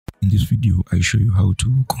In this video, I show you how to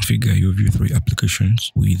configure your Vue 3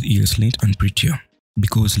 applications with ESLint and Prettier.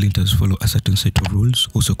 Because linters follow a certain set of rules,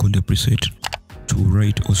 also called a preset, to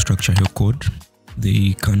write or structure your code,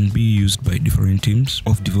 they can be used by different teams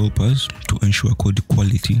of developers to ensure code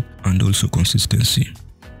quality and also consistency,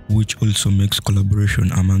 which also makes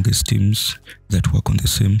collaboration amongst teams that work on the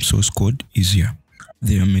same source code easier.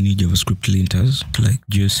 There are many JavaScript linters like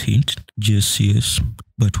JSLint, JS,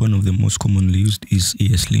 but one of the most commonly used is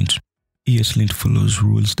ESLint. ESLint follows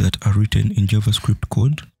rules that are written in JavaScript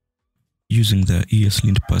code using the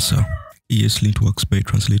ESLint parser. ESLint works by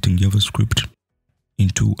translating JavaScript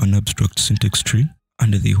into an abstract syntax tree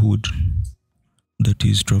under the hood that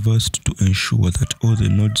is traversed to ensure that all the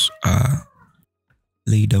nodes are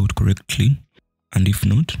laid out correctly, and if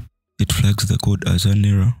not, it flags the code as an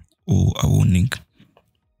error or a warning,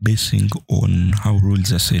 basing on how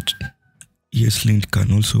rules are set. ESLint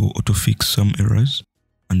can also autofix some errors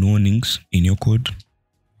and warnings in your code,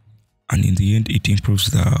 and in the end, it improves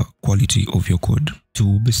the quality of your code.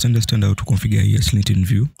 To best understand how to configure ESLint in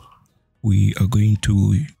Vue, we are going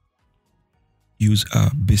to use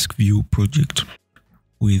a basic Vue project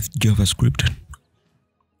with JavaScript.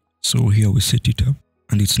 So here we set it up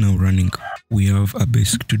and it's now running. We have a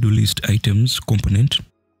basic to-do list items component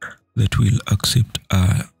that will accept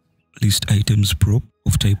a list items prop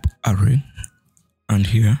of type array. And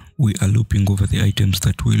here we are looping over the items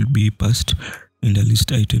that will be passed in the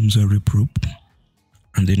list items array prop.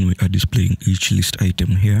 And then we are displaying each list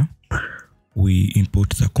item here. We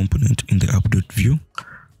import the component in the app.vue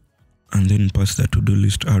and then pass the to-do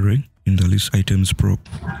list array in the list items prop.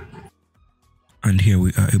 And here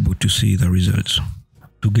we are able to see the results.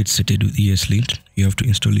 To get started with ESLint, you have to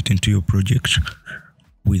install it into your project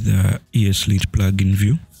with the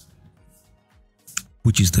eslint-plugin-vue,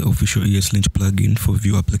 which is the official ESLint plugin for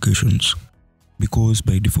Vue applications. Because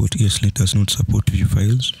by default ESLint does not support Vue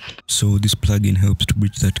files, so this plugin helps to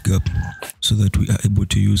bridge that gap so that we are able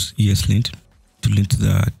to use ESLint to lint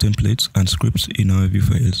the templates and scripts in our Vue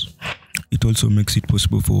files. It also makes it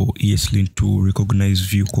possible for ESLint to recognize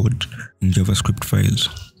Vue code in JavaScript files.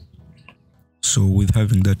 So with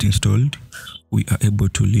having that installed, we are able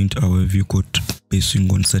to lint our Vue code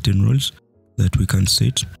basing on certain rules that we can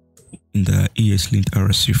set in the ESLint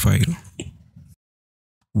RC file,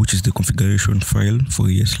 which is the configuration file for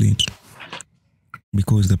ESLint.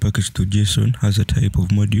 Because the package.json has a type of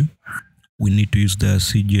module, we need to use the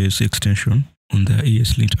CJS extension on the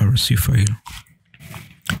ESLint RC file.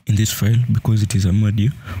 In this file, because it is a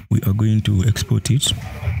module, we are going to export it.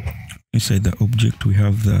 Inside the object, we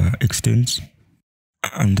have the extents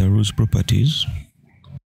and the rules properties.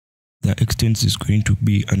 The extents is going to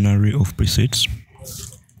be an array of presets.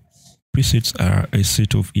 Presets are a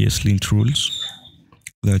set of ESLint rules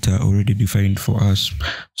that are already defined for us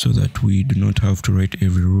so that we do not have to write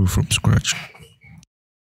every rule from scratch.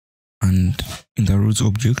 And in the rules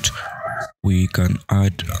object, we can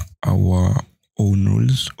add our own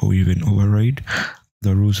rules or even override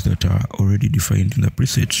the rules that are already defined in the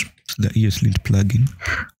presets. The ESLint plugin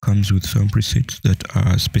comes with some presets that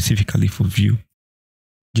are specifically for Vue,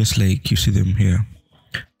 just like you see them here.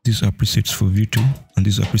 These are presets for Vue 2 and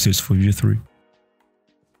these are presets for Vue 3.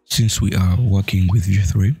 Since we are working with Vue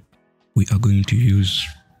 3, we are going to use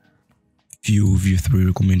Vue 3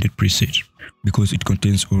 recommended preset because it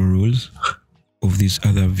contains all rules of these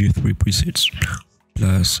other Vue 3 presets,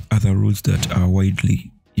 plus other rules that are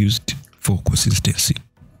widely used for consistency.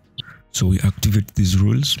 So we activate these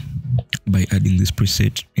rules by adding this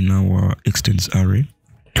preset in our extents array,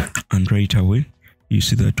 and right away you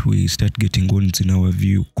see that we start getting warnings in our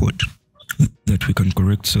Vue code that we can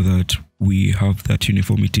correct so that we have that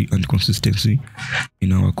uniformity and consistency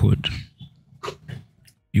in our code.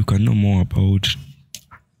 You can know more about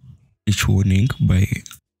each warning by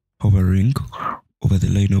hovering over the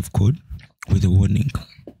line of code with a warning.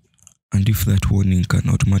 And if that warning can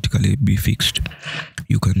automatically be fixed,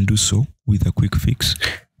 you can do so with a quick fix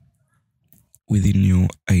within your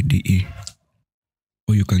IDE,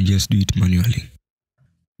 or you can just do it manually.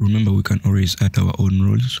 Remember, we can always add our own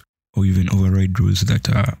rules or even override rules that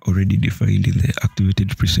are already defined in the activated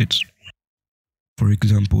presets. For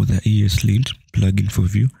example, the ESLint plugin for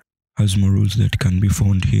Vue has more rules that can be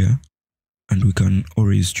found here, and we can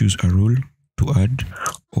always choose a rule to add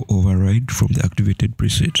or override from the activated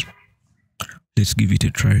preset. Let's give it a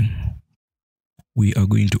try. We are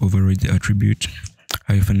going to override the attribute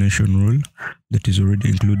hyphenation rule that is already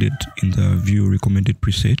included in the Vue recommended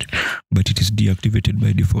preset, but it is deactivated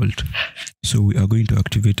by default. So we are going to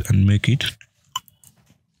activate and make it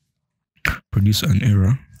produce an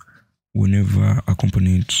error whenever a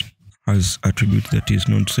component as attribute that is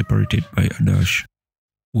not separated by a dash.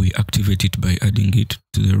 We activate it by adding it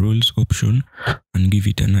to the rules option and give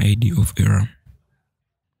it an ID of error.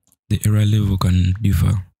 The error level can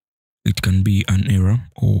differ. It can be an error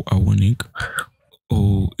or a warning,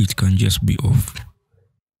 or it can just be off.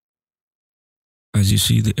 As you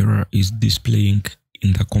see, the error is displaying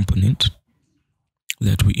in the component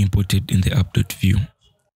that we imported in the app.vue.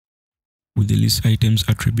 With the list items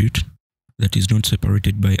attribute that is not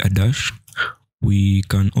separated by a dash, we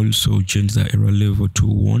can also change the error level to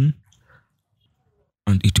 1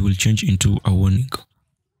 and it will change into a warning.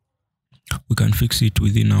 We can fix it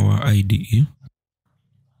within our IDE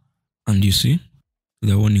and you see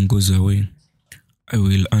the warning goes away. I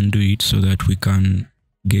will undo it so that we can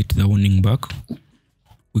get the warning back.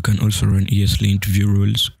 We can also run ESLint vue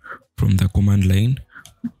rules from the command line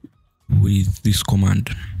with this command.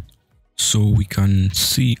 So we can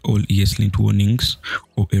see all ESLint warnings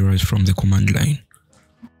or errors from the command line.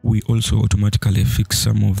 We also automatically fix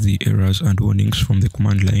some of the errors and warnings from the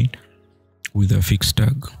command line with a fix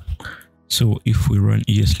tag. So if we run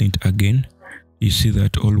ESLint again, you see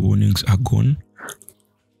that all warnings are gone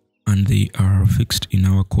and they are fixed in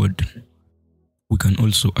our code. We can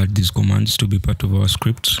also add these commands to be part of our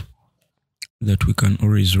scripts that we can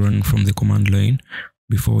always run from the command line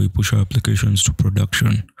before we push our applications to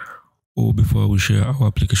production or before we share our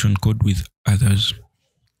application code with others.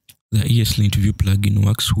 The ESLint Vue plugin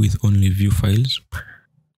works with only Vue files,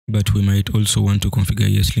 but we might also want to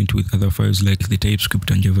configure ESLint with other files like the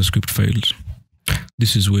TypeScript and JavaScript files.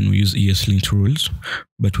 This is when we use ESLint rules,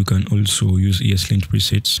 but we can also use ESLint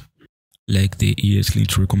presets like the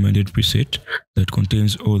ESLint recommended preset that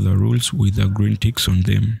contains all the rules with the green ticks on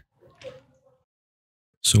them.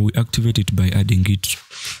 So we activate it by adding it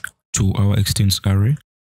to our extents array,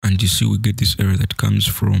 and you see we get this error that comes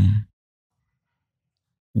from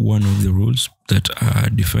one of the rules that are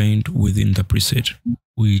defined within the preset,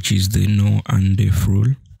 which is the no and def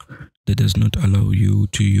rule that does not allow you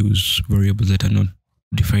to use variables that are not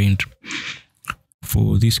defined.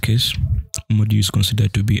 For this case, module is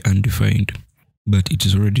considered to be undefined, but it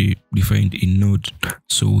is already defined in Node,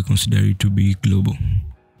 so we consider it to be global.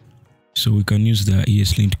 So we can use the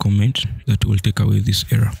ESLint comment that will take away this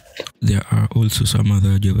error. There are also some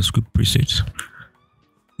other JavaScript presets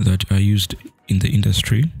that are used in the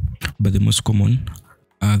industry, but the most common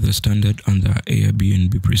are the standard and the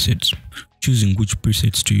Airbnb presets. Choosing which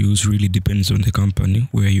presets to use really depends on the company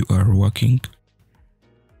where you are working.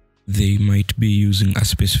 They might be using a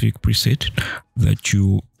specific preset that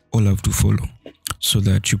you all have to follow so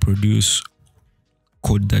that you produce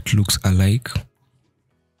code that looks alike,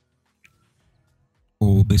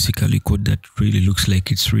 or basically code that really looks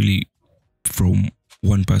like it's really from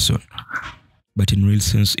one person, but in real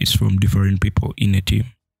sense it's from different people in a team.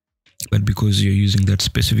 But because you're using that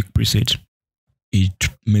specific preset, it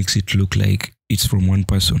makes it look like it's from one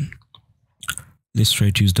person. Let's try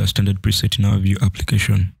to use the standard preset in our Vue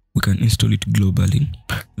application. We can install it globally,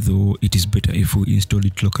 though it is better if we install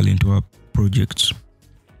it locally into our projects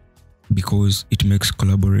because it makes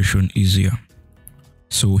collaboration easier.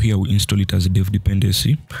 So here we install it as a dev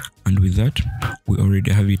dependency, and with that, we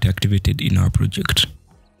already have it activated in our project.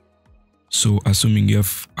 So assuming you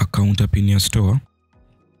have a count up in your store,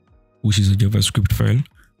 which is a JavaScript file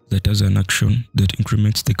that has an action that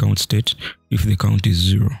increments the count state if the count is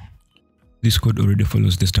 0. This code already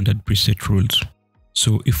follows the standard preset rules.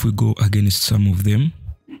 So if we go against some of them,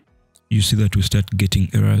 you see that we start getting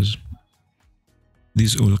errors.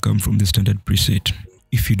 These all come from the standard preset.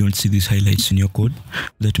 If you don't see these highlights in your code,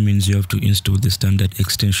 that means you have to install the standard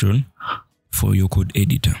extension for your code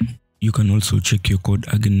editor. You can also check your code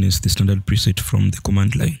against the standard preset from the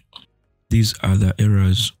command line. These are the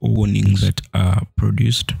errors or warnings that are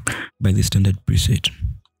produced by the standard preset,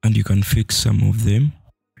 and you can fix some of them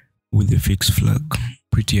with the fix flag.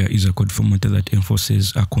 Prettier is a code formatter that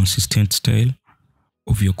enforces a consistent style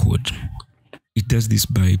of your code. It does this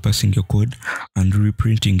by passing your code and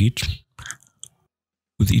reprinting it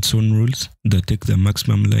with its own rules that take the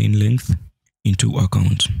maximum line length into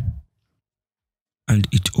account. And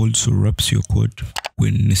it also wraps your code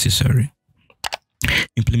when necessary.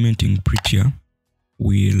 Implementing Prettier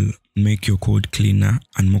will make your code cleaner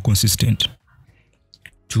and more consistent.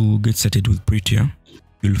 To get started with Prettier,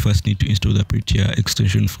 you'll first need to install the Prettier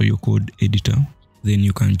extension for your code editor. Then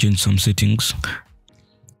you can change some settings.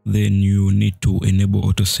 Then you need to enable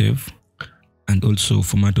autosave and also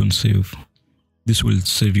format on save. This will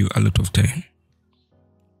save you a lot of time.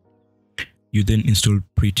 You then install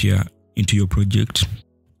Prettier into your project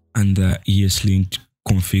and the ESLint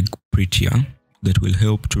config Prettier that will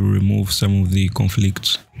help to remove some of the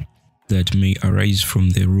conflicts that may arise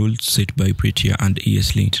from the rules set by Prettier and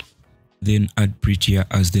ESLint. Then add Prettier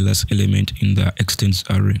as the last element in the extents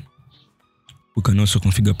array. We can also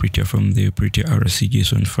configure Prettier from the Prettier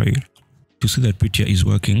rc.json file. To see that Prettier is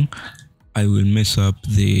working, I will mess up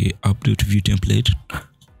the app.vue template,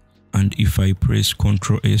 and if I press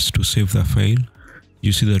Ctrl S to save the file,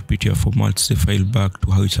 you see that Prettier formats the file back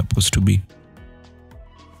to how it's supposed to be.